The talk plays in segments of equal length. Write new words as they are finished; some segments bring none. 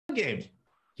game.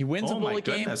 He wins a bullet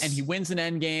game and he wins an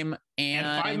end game.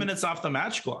 And 5 minutes off the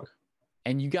match clock.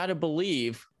 And you got to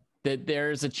believe that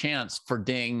there's a chance for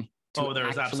Ding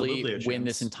to actually win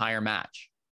this entire match.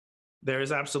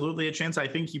 There's absolutely a chance. I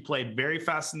think he played very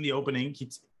fast in the opening.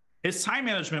 His time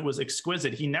management was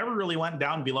exquisite. He never really went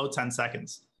down below 10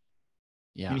 seconds.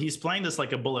 Yeah. And he's playing this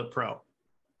like a bullet pro.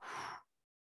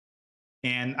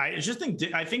 And I think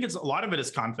it's a lot of it is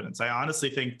confidence. I honestly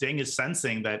think Ding is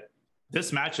sensing that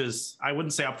this match is, I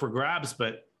wouldn't say up for grabs,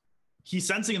 but he's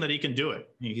sensing that he can do it.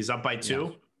 He's up by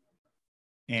 2.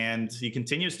 Yeah. And he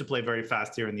continues to play very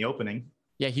fast here in the opening.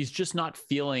 Yeah, he's just not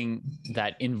feeling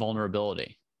that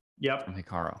invulnerability. Yep. From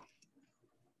Hikaru.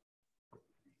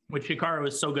 Which Hikaru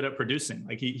is so good at producing.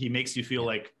 Like he makes you feel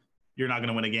like you're not going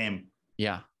to win a game.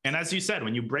 Yeah. And as you said,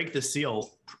 when you break the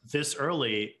seal this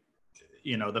early,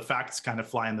 the facts kind of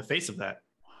fly in the face of that.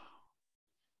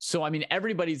 So, I mean,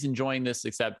 everybody's enjoying this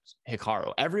except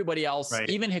Hikaru. Everybody else, right.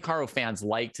 Even Hikaru fans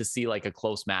like to see like a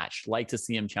close match, like to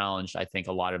see him challenged. I think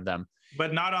a lot of them.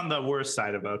 But not on the worst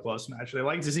side of a close match. They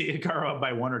like to see Hikaru up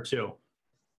by 1 or 2.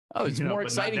 Oh, it's more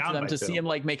exciting for them to see him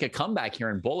like make a comeback here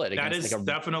in Bullet. That is like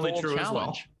definitely true as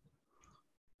well.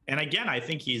 And again, I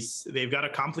think they've got a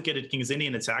complicated King's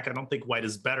Indian attack. I don't think White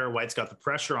is better. White's got the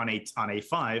pressure on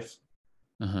A5.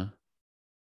 Uh-huh.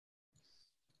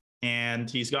 And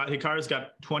Hikaru's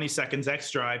got 20 seconds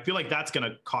extra. I feel like that's going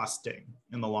to cost Ding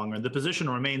in the long run. The position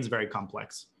remains very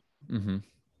complex. Mm-hmm.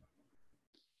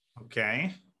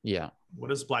 Okay. Yeah. What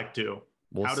does Black do?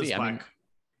 How does Black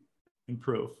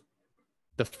improve?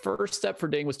 The first step for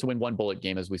Ding was to win 1 bullet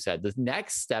game, as we said. The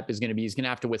next step is going to be he's going to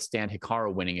have to withstand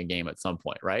Hikaru winning a game at some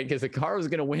point, right? Because Hikaru is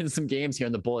going to win some games here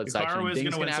in the bullet section. Hikaru is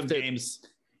going to win some games.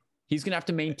 He's going to have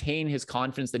to maintain his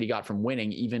confidence that he got from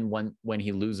winning, even when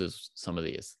he loses some of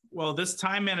these. Well, this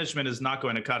time management is not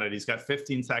going to cut it. He's got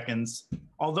 15 seconds.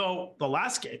 Although the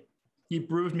last game, he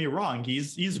proved me wrong.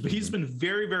 He's been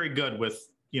very, very good with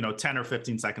 10 or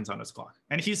 15 seconds on his clock.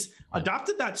 And he's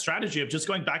adopted that strategy of just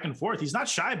going back and forth. He's not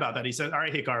shy about that. He said, all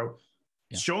right, Hikaru,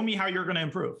 show me how you're going to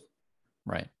improve.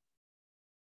 Right.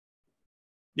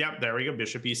 Yep, there we go.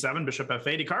 Bishop E7, Bishop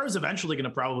F8. Hikaru is eventually going to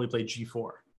probably play G4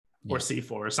 or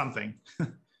C4 or something.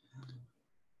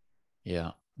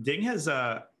 Yeah. Ding has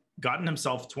gotten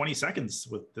himself 20 seconds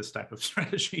with this type of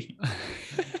strategy.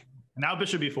 Now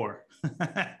Bishop E4.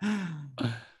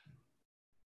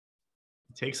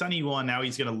 Takes on E1. Now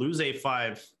he's going to lose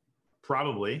A5,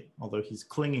 probably, although he's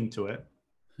clinging to it.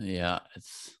 Yeah,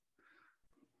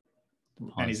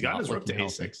 and he's got his rook to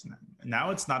A6.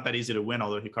 Now it's not that easy to win,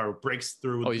 although Hikaru breaks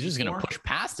through. Oh, he's just going to push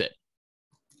past it.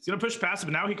 He's going to push past it,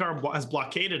 but now Hikaru has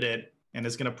blockaded it and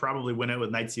is going to probably win it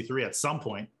with Knight C3 at some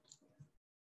point.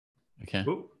 Okay.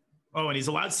 Ooh. Oh, and he's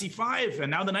allowed C5, and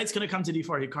now the knight's going to come to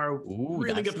D4. Hikaru,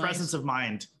 really good presence of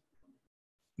mind.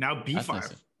 Now B5.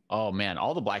 Nice. Oh, man,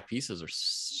 all the black pieces are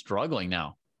struggling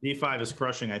now. D5 is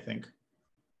crushing, I think.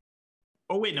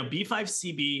 Oh, wait, no, B5,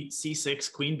 CB,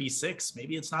 C6, Queen B6.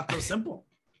 Maybe it's not so simple.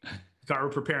 Hikaru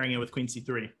preparing it with Queen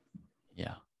C3.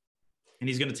 Yeah. And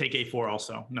he's going to take A4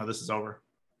 also. No, this is over.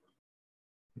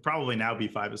 Probably now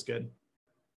B5 is good.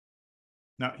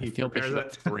 No, he prepares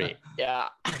it. 3. Yeah.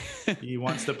 He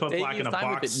wants to put black in a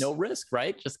box. With it. No risk,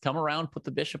 right? Just come around, put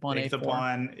the bishop on A4. The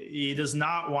pawn. He does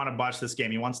not want to botch this game.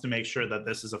 He wants to make sure that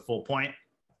this is a full point.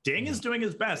 Ding is doing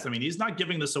his best. I mean, he's not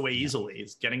giving this away easily.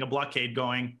 He's getting a blockade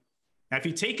going. Now, if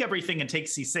you take everything and take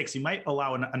C6, you might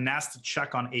allow a nasty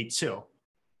check on A2.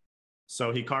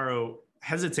 So Hikaru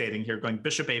hesitating here, going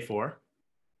bishop A4.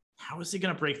 How is he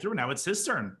going to break through? Now it's his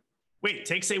turn. Wait,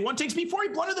 takes A1, takes B4. He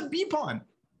blundered the B pawn.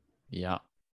 Yeah.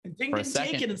 And Ding didn't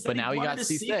take it. But now he got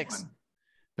C6.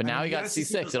 But now he got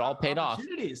C6. It all paid off.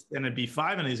 And a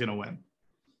B5, and he's going to win.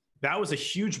 That was a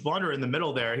huge blunder in the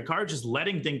middle there. Hikaru just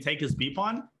letting Ding take his B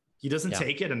pawn. He doesn't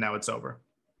take it, and now it's over.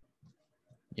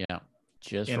 Yeah,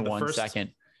 just for 1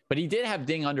 second. But he did have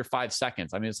Ding under 5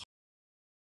 seconds. I mean, it's